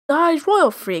guys,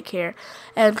 Royal Freak here,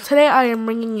 and today I am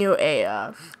bringing you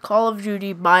a Call of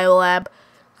Duty Biolab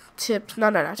tips,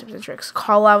 not tips and tricks,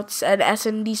 callouts and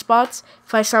SnD spots.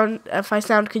 If I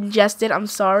sound congested, I'm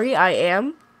sorry. I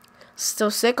am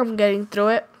still sick. I'm getting through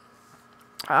it.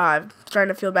 I'm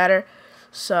starting to feel better,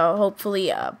 so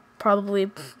hopefully,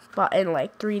 probably in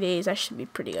like 3 days, I should be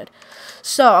pretty good.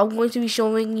 So I'm going to be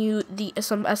showing you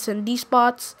some SnD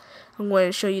spots. I'm going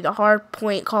to show you the hard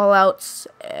point callouts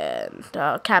and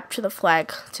capture the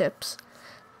flag tips.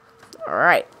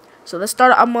 Alright, so let's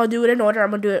start. I'm going to do it in order.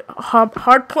 I'm going to do it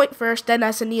hard point first, then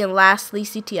SnD, and lastly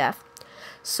CTF.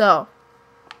 So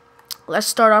let's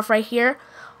start off right here.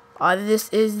 This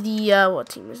is the, what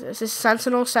team is this? This is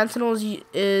Sentinel. Sentinels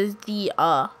is the,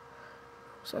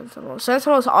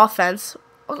 Sentinel's offense.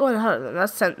 Oh,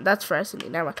 that's for SnD.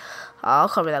 Never mind. I'll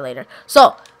cover that later.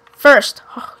 So, first,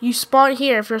 you spawn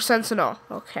here if you're Sentinel.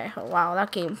 Okay, oh, wow,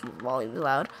 that game volume is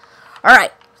loud.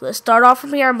 Alright, so let's start off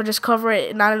from here. I'm going to just cover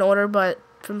it, not in order, but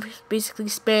from basically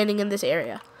spanning in this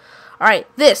area. Alright,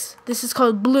 this is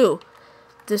called blue.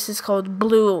 This is called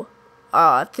blue.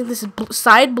 I think this is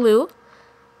side blue.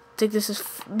 I think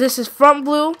this is front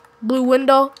blue, blue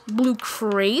window, blue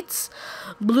crates,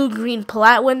 blue green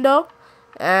plat window,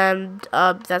 and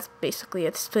that's basically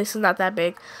it. This place is not that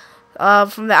big.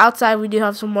 From the outside, we do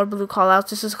have some more blue callouts.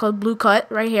 This is called blue cut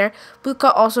right here. Blue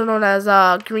cut, also known as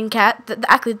green cat.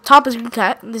 Actually, the top is green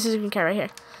cat. This is green cat right here.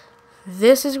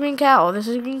 This is green cat. Oh, this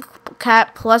is green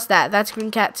cat plus that. That's green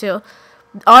cat too.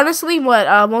 Honestly, what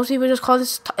most people just call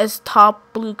this is top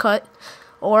blue cut.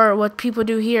 Or what people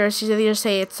do here is they just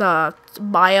say it's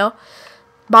bio.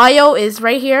 Bio is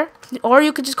right here. Or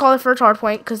you could just call it first hard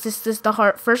point, because this is the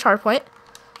first hard point.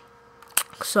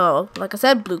 So, like I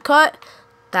said, blue cut.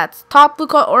 That's top blue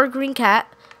cut or green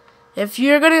cat. If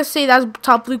you're going to say that's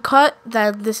top blue cut,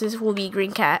 then will be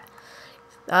green cat.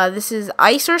 This is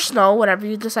ice or snow, whatever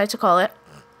you decide to call it.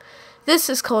 This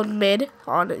is called mid.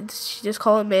 Just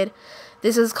call it mid.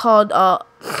 This is called,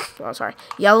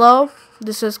 yellow.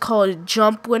 This is called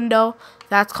jump window.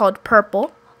 That's called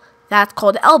purple. That's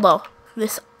called elbow.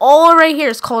 This all right here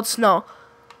is called snow.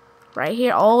 Right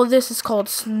here, all of this is called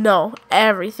snow.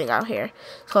 Everything out here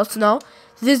is called snow.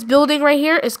 This building right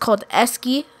here is called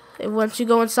esky. And once you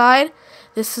go inside,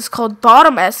 this is called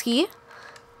bottom esky.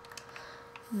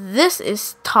 This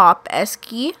is top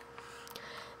esky.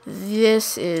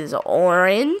 This is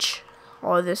orange.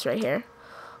 All this right here.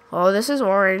 Oh, this is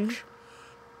orange.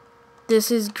 This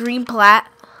is green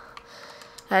plat.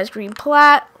 That's green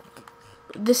plat.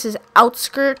 This is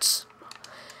outskirts.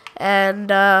 And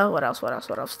what else?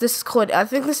 This is called, I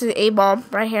think this is A-bomb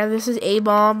right here. This is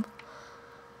A-bomb.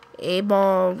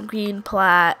 A-bomb, green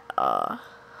plat.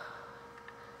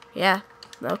 Yeah,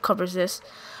 that covers this.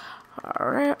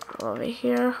 Alright, over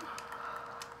here.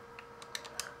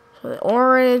 So the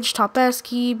orange, top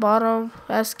esky, bottom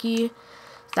esky.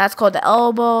 That's called the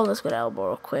elbow. Let's go to elbow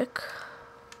real quick.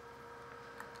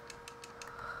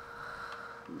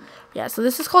 Yeah, so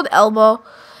this is called elbow.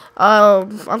 I'm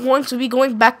going to be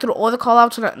going back through all the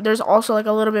callouts, and there's also like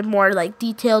a little bit more like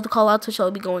detailed callouts which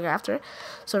I'll be going after.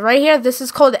 So right here, this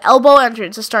is called elbow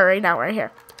entrance. To start right now, right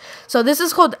here. So this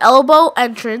is called elbow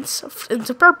entrance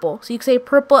into purple. So you can say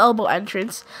purple elbow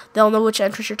entrance. They'll know which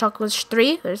entrance you're talking about. There's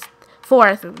 3. There's 4.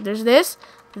 I think. There's this.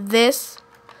 This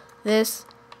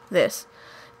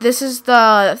is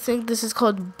the, I think this is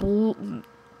called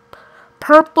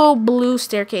purple blue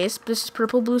staircase. This is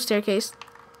purple blue staircase.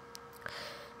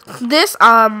 This,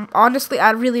 honestly, I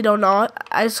really don't know.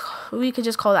 We could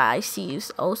just call that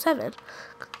IC07.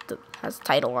 It has a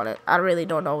title on it. I really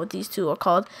don't know what these two are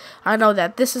called. I know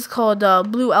that this is called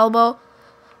blue elbow.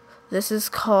 This is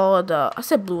called, I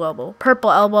said blue elbow.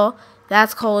 Purple elbow.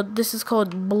 This is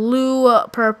called blue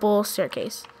purple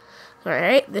staircase.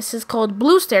 Alright, this is called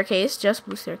blue staircase, just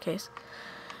blue staircase.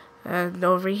 And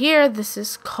over here, this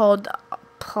is called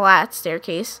plat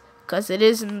staircase, because it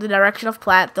is in the direction of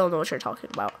plat. They'll know what you're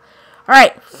talking about.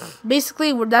 Alright,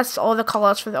 basically, that's all the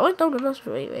callouts for that. Oh, no,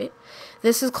 wait.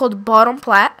 This is called bottom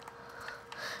plat,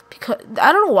 because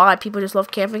I don't know why people just love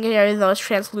camping in here, even though it's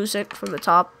translucent from the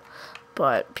top.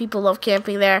 But people love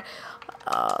camping there.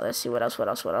 Let's see, what else?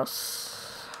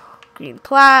 Green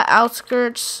plat,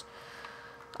 outskirts.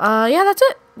 Yeah, that's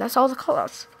it. That's all the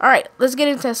callouts. Alright, let's get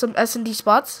into some SnD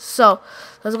spots. So,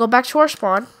 let's go back to our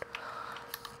spawn.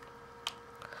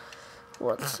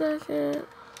 1 second.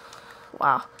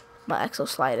 Wow, my exo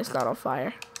slide is not on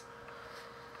fire.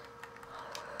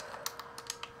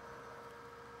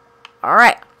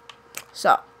 Alright,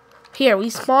 so, here we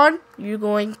spawn. You're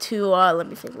going to, let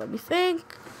me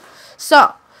think.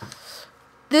 So,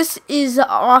 this is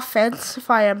offense, if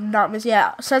I am not mistaken.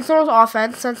 Yeah, Sentinel's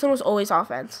offense. Sentinel's always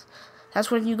offense. That's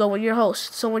when you go when you're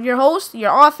host. So when you're host,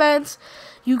 your offense,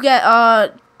 you get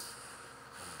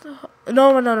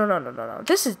no.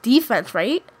 This is defense,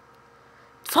 right?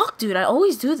 Fuck, dude, I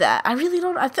always do that. I really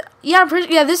don't. Yeah,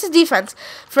 this is defense.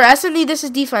 For SnD, this is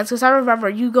defense because I remember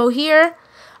you go here,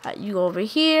 you go over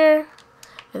here,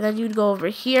 and then you'd go over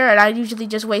here, and I usually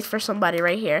just wait for somebody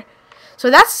right here. So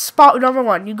that's spot number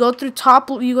 1. You go through top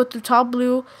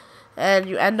blue, and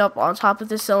you end up on top of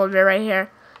this cylinder right here.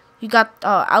 You got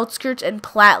outskirts and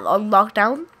plat on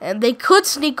lockdown, and they could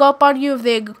sneak up on you if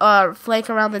they flank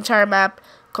around the entire map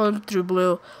going through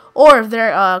blue, or if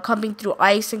they're coming through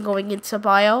ice and going into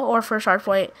bio or first hard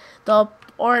point. They'll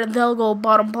go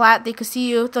bottom plat. They could see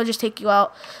you. They'll just take you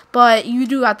out. But you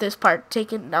do got this part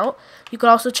taken out. You could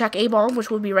also check A bomb, which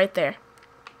will be right there.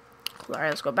 All right,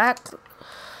 let's go back.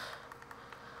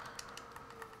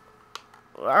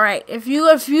 All right, if you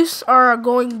are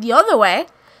going the other way,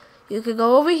 you could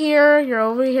go over here. You're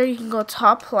over here. You can go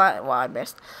top plat. Wow, I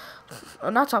missed. Oh,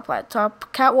 not top plat.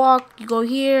 Top catwalk. You go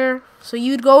here. So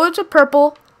you'd go into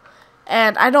purple.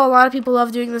 And I know a lot of people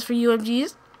love doing this for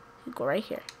UMGs. You go right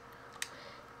here.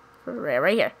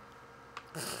 Right here.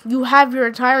 You have your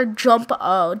entire jump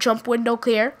window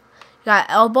clear. You got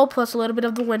elbow plus a little bit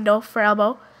of the window for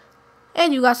elbow.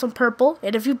 And you got some purple.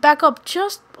 And if you back up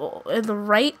just in the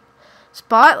right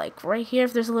spot, like right here,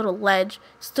 if there's a little ledge,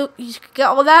 still you get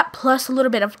all that plus a little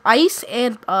bit of ice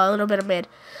and a little bit of mid.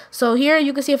 So here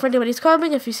you can see if anybody's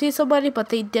coming, if you see somebody, but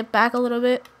they dip back a little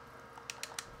bit.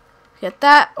 Get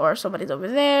that, or somebody's over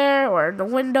there, or in the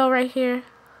window right here.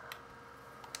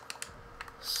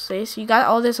 So you got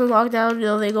all this on lockdown, you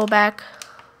know, they go back.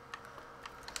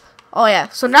 Oh yeah,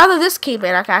 so now that this came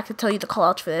in, I can tell you the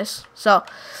callouts for this. So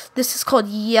this is called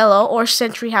yellow or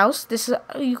sentry house. This is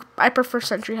I prefer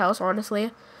sentry house,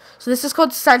 honestly. So this is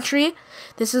called sentry.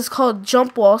 This is called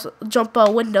jump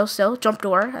window sill, jump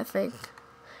door, I think.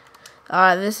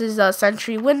 This is a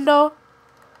sentry window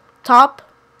top.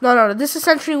 No, this is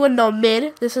sentry window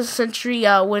mid. This is sentry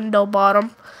window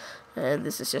bottom, and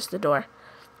this is just the door.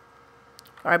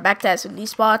 All right, back to SnD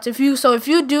spots. If you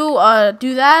do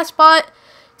that spot,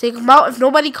 take them out. If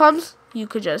nobody comes, you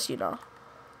could just, you know,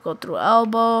 go through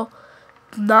elbow.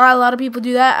 Not a lot of people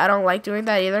do that. I don't like doing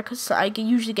that either because I can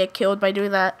usually get killed by doing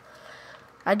that.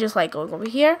 I just like going over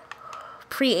here,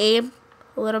 pre-aim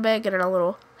a little bit, getting a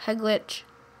little head glitch.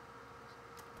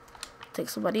 Take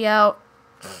somebody out.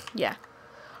 Yeah.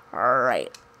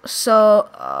 Alright. So,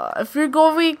 if you're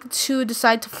going to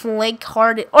decide to flank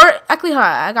hard, or actually,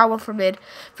 I got one for mid.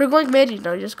 If you're going mid, you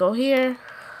know, just go here.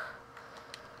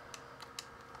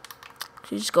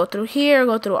 You just go through here,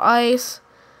 go through ice.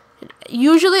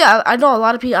 Usually, I know a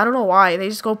lot of people, I don't know why, they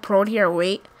just go prone here and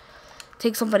wait.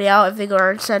 Take somebody out if they go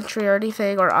on sentry or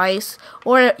anything, or ice.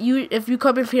 Or if you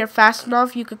come in here fast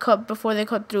enough, you could come before they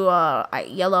come through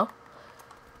yellow.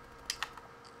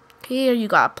 Here you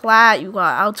got plat, you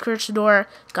got outskirts door,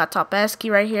 you got top esky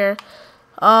right here.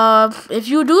 If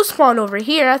you do spawn over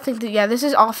here, I think that, yeah, this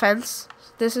is offense.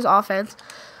 This is offense.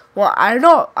 Well, I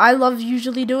know I love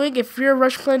usually doing, if you're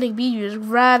rush planning B, you just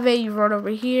grab it, you run over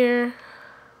here.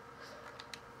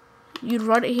 You'd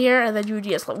run it here, and then you would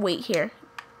just wait here in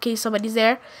case somebody's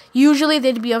there. Usually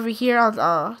they'd be over here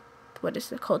on what is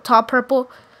it called, top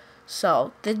purple.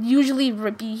 So they'd usually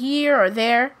be here or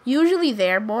there. Usually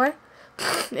there more.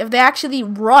 If they actually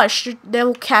rush, they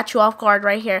will catch you off guard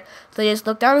right here. So you just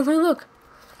look down and say, look,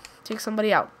 take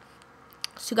somebody out.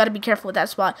 So you got to be careful with that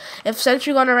spot. If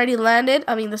sentry gun already landed,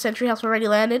 I mean the sentry house already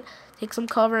landed, take some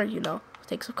cover. You know,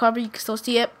 take some cover. You can still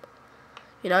see it.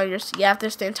 You know, you have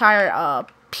this the entire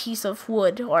piece of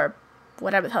wood or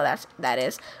whatever the hell that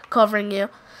is covering you.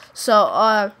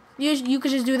 So you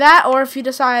could just do that, or if you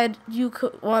decide you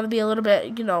could want to be a little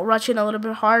bit, you know, rush in a little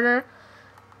bit harder.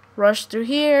 Rush through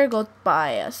here, go by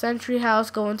a sentry house,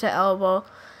 go into elbow,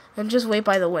 and just wait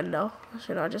by the window.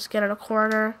 You know, just get in a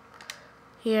corner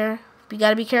here. You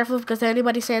gotta be careful because if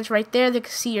anybody stands right there, they can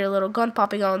see your little gun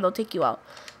popping out and they'll take you out.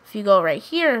 If you go right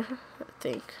here, I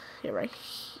think you're right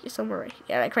here, somewhere right here.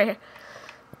 Yeah, like right here.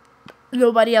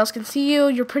 Nobody else can see you.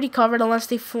 You're pretty covered unless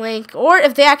they flank. Or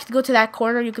if they actually go to that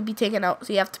corner, you could be taken out.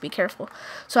 So you have to be careful.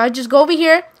 So I just go over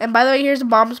here. And by the way, here's the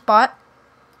bomb spot.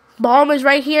 Bomb is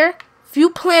right here. If you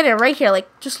plant it right here, like,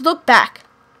 just look back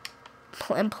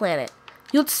and plant it.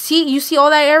 You see all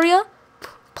that area?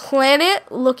 Plant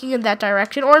it looking in that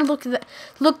direction. Or look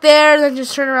there, and then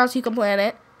just turn around so you can plant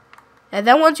it. And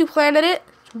then once you planted it,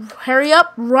 hurry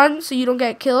up, run so you don't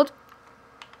get killed.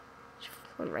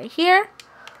 Right here.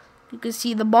 You can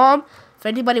see the bomb. If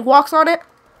anybody walks on it,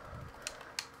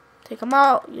 take them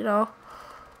out, you know.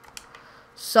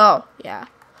 So, yeah.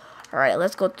 Alright,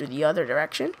 let's go through the other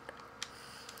direction.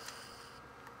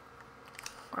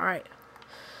 Alright.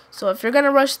 So, if you're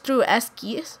gonna rush through S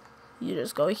keys, you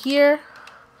just go here.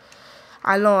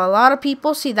 I know a lot of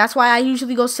people, see, that's why I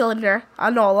usually go cylinder. I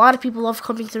know a lot of people love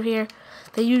coming through here.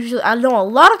 I know a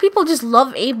lot of people just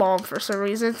love A-bomb for some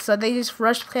reason, so they just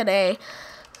rush plan A.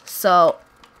 So,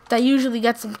 that usually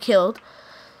gets them killed.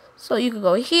 So, you can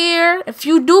go here. If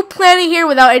you do plan it here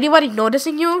without anybody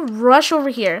noticing you, rush over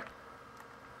here.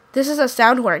 This is a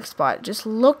sound wearing spot. Just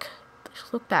look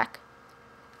back.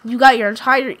 You got your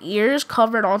entire ears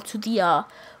covered onto the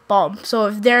bomb. So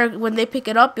if when they pick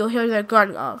it up, you'll hear their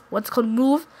gun what's called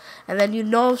move, and then you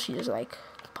know she just like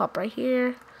pop right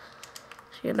here.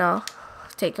 You know,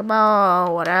 take them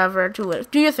out, whatever. Do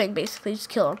your thing basically. Just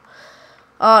kill them.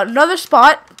 Another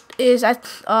spot is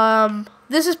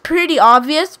this is pretty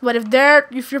obvious, but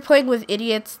if you're playing with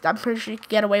idiots, I'm pretty sure you can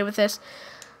get away with this.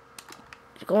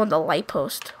 Go on the light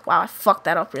post. Wow, I fucked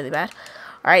that up really bad.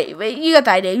 Alright, you got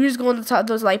the idea. You just go on the top of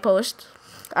those light posts.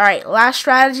 Alright, last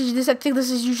strategy. I think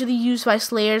this is usually used by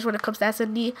slayers when it comes to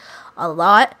SnD a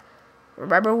lot.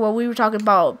 Remember when we were talking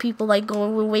about people like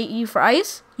going and wait you for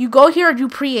ice? You go here and you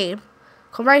pre-aim.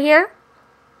 Come right here.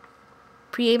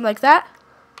 Pre-aim like that.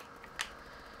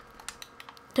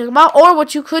 Take them out. Or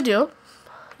what you could do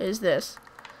is this.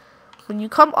 When you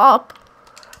come up,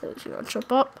 you're gonna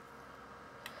jump up.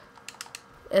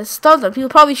 And stun them. He'll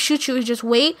probably shoot you. You just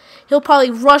wait. He'll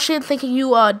probably rush in thinking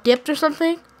you dipped or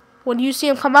something. When you see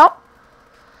him come out,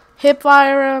 hip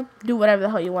fire him. Do whatever the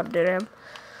hell you want to do to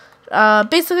him.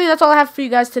 Basically, that's all I have for you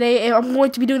guys today. I'm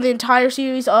going to be doing the entire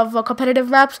series of competitive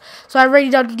maps. So I already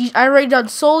done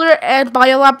Solar and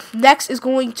Biolab. Next is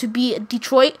going to be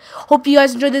Detroit. Hope you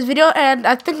guys enjoyed this video, and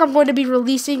I think I'm going to be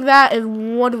releasing that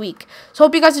in 1 week. So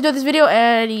hope you guys enjoyed this video,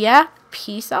 and yeah,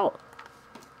 peace out.